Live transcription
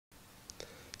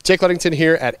Jake Ludington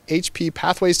here at HP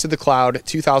Pathways to the Cloud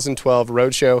 2012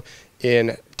 Roadshow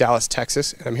in Dallas,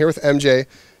 Texas. And I'm here with MJ.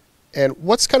 And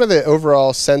what's kind of the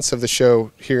overall sense of the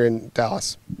show here in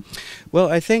Dallas?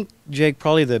 Well, I think, Jake,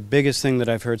 probably the biggest thing that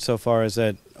I've heard so far is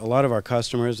that a lot of our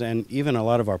customers and even a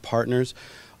lot of our partners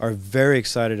are very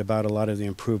excited about a lot of the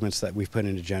improvements that we've put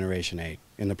into Generation 8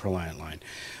 in the ProLiant line.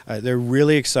 They're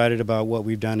really excited about what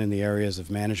we've done in the areas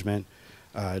of management,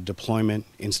 deployment,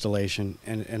 installation,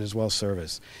 and as well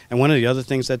service. And one of the other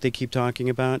things that they keep talking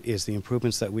about is the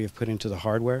improvements that we have put into the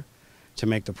hardware to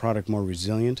make the product more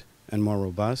resilient and more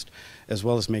robust, as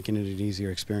well as making it an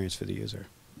easier experience for the user.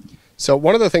 So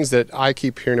one of the things that I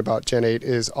keep hearing about Gen 8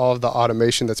 is all of the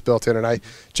automation that's built in. And I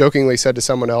jokingly said to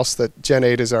someone else that Gen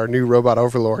 8 is our new robot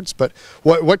overlords. But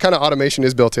what kind of automation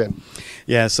is built in?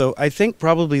 Yeah, so I think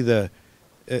probably the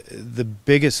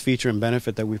biggest feature and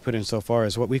benefit that we've put in so far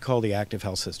is what we call the Active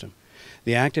Health System.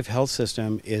 The Active Health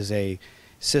System is a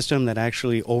system that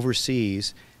actually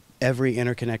oversees every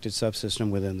interconnected subsystem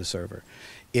within the server.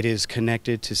 It is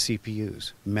connected to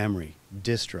CPUs, memory,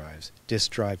 disk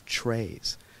drive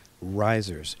trays,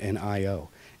 risers, and I/O,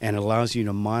 and allows you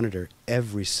to monitor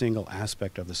every single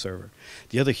aspect of the server.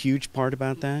 The other huge part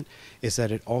about that is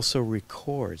that it also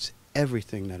records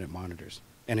everything that it monitors,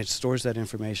 and it stores that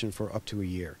information for up to a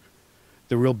year.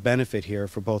 The real benefit here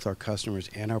for both our customers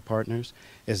and our partners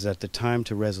is that the time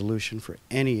to resolution for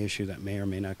any issue that may or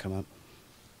may not come up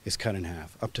is cut in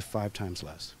half, up to 5 times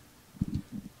less.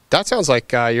 That sounds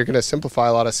like you're going to simplify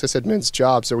a lot of sysadmins'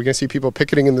 jobs. Are we going to see people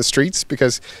picketing in the streets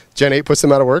because Gen 8 puts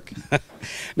them out of work?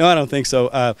 No, I don't think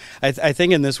so. I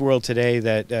think in this world today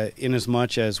that in as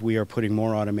much as we are putting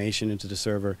more automation into the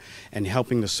server and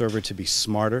helping the server to be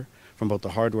smarter from both the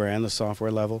hardware and the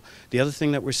software level, the other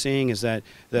thing that we're seeing is that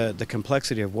the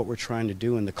complexity of what we're trying to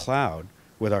do in the cloud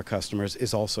with our customers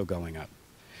is also going up.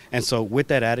 And so with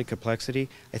that added complexity,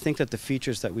 I think that the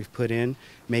features that we've put in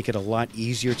make it a lot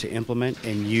easier to implement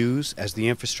and use as the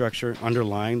infrastructure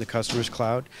underlying the customer's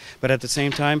cloud. But at the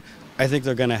same time, I think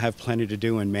they're going to have plenty to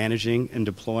do in managing and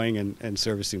deploying and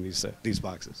servicing these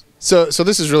boxes. So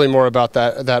this is really more about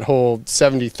that whole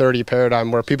 70-30 paradigm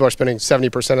where people are spending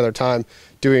 70% of their time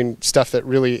doing stuff that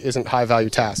really isn't high-value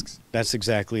tasks. That's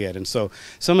exactly it. And so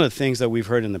some of the things that we've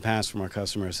heard in the past from our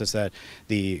customers is that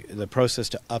the process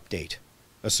to update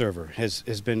a server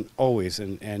has been always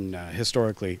and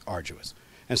historically arduous.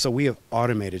 And so we have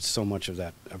automated so much of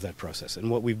that process. And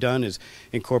what we've done is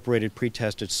incorporated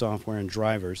pre-tested software and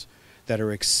drivers that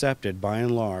are accepted by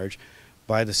and large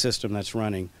by the system that's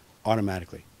running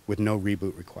automatically with no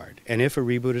reboot required. And if a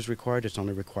reboot is required, it's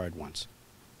only required once.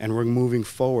 And we're moving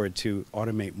forward to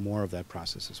automate more of that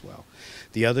process as well.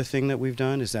 The other thing that we've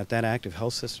done is that Active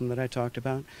Health System that I talked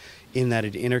about, in that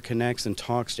it interconnects and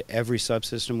talks to every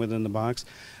subsystem within the box,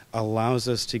 allows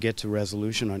us to get to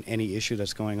resolution on any issue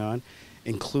that's going on,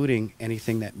 including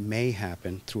anything that may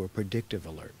happen through a predictive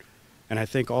alert. And I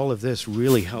think all of this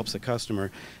really helps the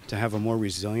customer to have a more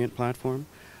resilient platform,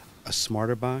 a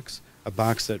smarter box, a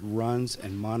box that runs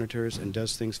and monitors and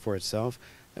does things for itself.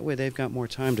 That way they've got more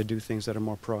time to do things that are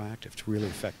more proactive to really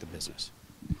affect the business.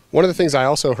 One of the things I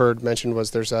also heard mentioned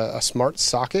was there's a smart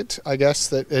socket, I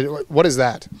guess. What is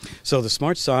that? So the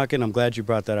smart socket, I'm glad you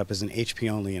brought that up, is an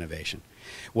HP-only innovation.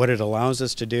 What it allows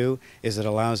us to do is it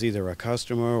allows either a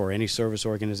customer or any service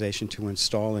organization to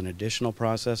install an additional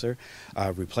processor,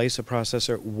 replace a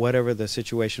processor, whatever the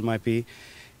situation might be,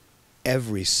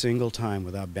 every single time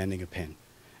without bending a pin.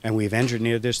 And we've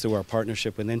engineered this through our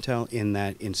partnership with Intel in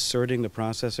that inserting the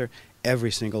processor,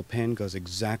 every single pin goes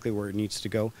exactly where it needs to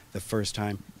go the first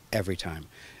time, every time.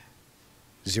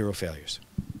 0 failures.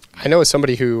 I know as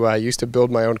somebody who used to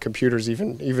build my own computers,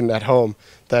 even at home,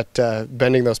 that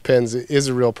bending those pins is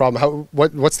a real problem.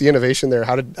 What's the innovation there?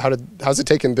 How's it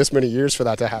taken this many years for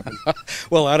that to happen?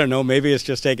 Well, I don't know. Maybe it's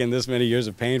just taken this many years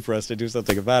of pain for us to do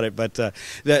something about it. But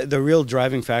the real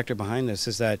driving factor behind this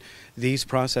is that these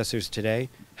processors today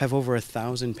have over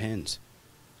 1,000 pins.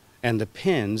 And the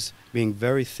pins, being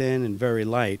very thin and very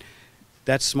light,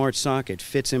 that smart socket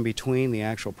fits in between the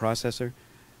actual processor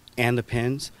and the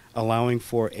pins, allowing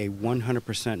for a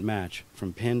 100% match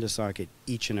from pin to socket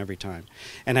each and every time.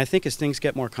 And I think as things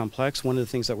get more complex, one of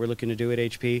the things that we're looking to do at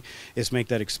HP is make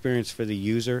that experience for the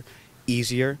user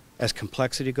easier. As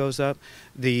complexity goes up,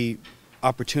 the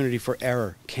opportunity for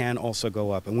error can also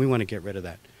go up, and we want to get rid of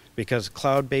that because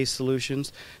cloud-based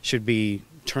solutions should be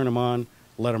turn them on,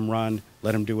 let them run,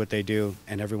 let them do what they do,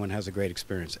 and everyone has a great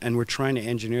experience. And we're trying to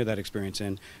engineer that experience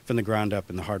in from the ground up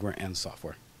in the hardware and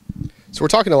software. So we're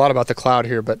talking a lot about the cloud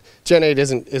here, but Gen 8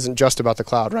 isn't just about the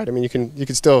cloud, right? I mean, you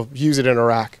can still use it in a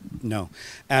rack. No,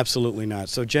 absolutely not.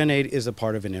 So Gen 8 is a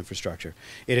part of an infrastructure.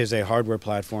 It is a hardware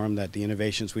platform that the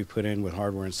innovations we put in with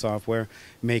hardware and software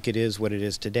make it is what it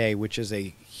is today, which is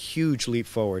a huge leap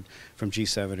forward from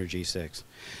G7 or G6.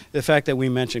 The fact that we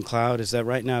mentioned cloud is that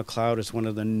right now cloud is one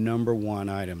of the #1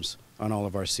 items on all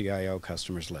of our CIO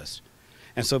customers' list.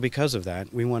 And so because of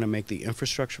that, we want to make the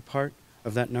infrastructure part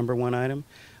of that #1 item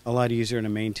a lot easier to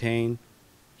maintain,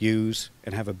 use,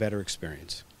 and have a better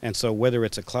experience. And so whether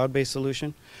it's a cloud-based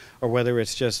solution or whether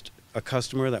it's just a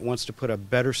customer that wants to put a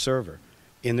better server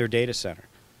in their data center,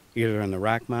 either in the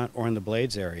rack mount or in the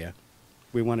blades area,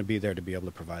 we want to be there to be able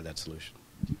to provide that solution.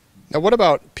 Now, what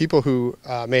about people who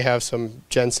may have some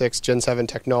Gen 6, Gen 7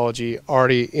 technology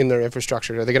already in their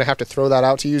infrastructure? Are they going to have to throw that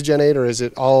out to use Gen 8, or is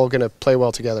it all going to play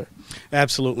well together?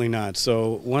 Absolutely not.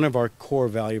 So one of our core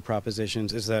value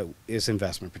propositions is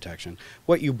investment protection.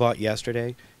 What you bought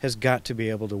yesterday has got to be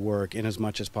able to work in as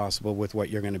much as possible with what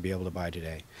you're going to be able to buy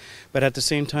today. But at the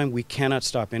same time, we cannot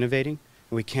stop innovating.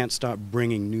 We can't stop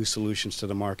bringing new solutions to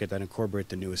the market that incorporate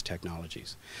the newest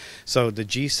technologies. So the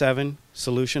G7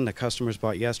 solution that customers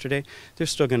bought yesterday, they're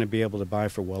still going to be able to buy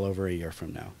for well over a year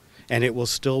from now. And it will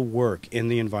still work in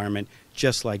the environment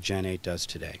just like Gen 8 does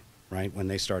today, right, when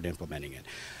they start implementing it.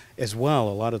 As well,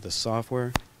 a lot of the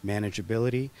software,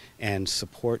 manageability, and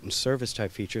support and service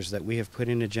type features that we have put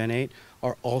into Gen 8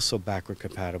 are also backward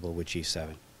compatible with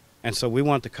G7. And so we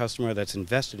want the customer that's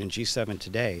invested in G7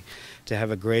 today to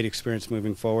have a great experience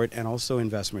moving forward, and also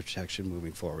investment protection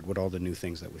moving forward with all the new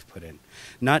things that we've put in.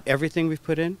 Not everything we've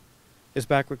put in is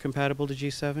backward compatible to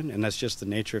G7, and that's just the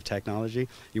nature of technology.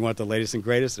 You want the latest and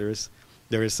greatest.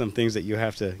 There is some things that you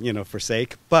have to,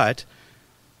 forsake, but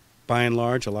by and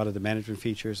large, a lot of the management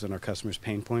features and our customers'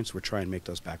 pain points, we're trying to make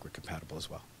those backward compatible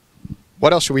as well.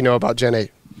 What else should we know about Gen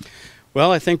 8?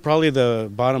 Well, I think probably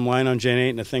the bottom line on Gen 8,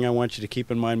 and the thing I want you to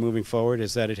keep in mind moving forward,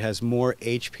 is that it has more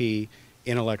HP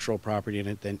intellectual property in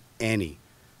it than any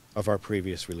of our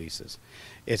previous releases.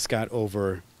 It's got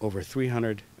over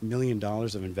 $300 million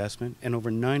of investment, and over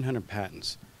 900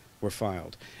 patents were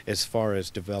filed as far as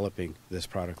developing this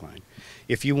product line.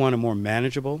 If you want a more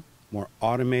manageable, more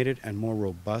automated, and more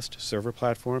robust server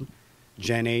platform,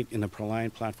 Gen 8 in the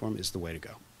ProLiant platform is the way to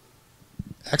go.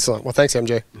 Excellent. Well, thanks,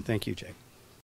 MJ. Thank you, Jake.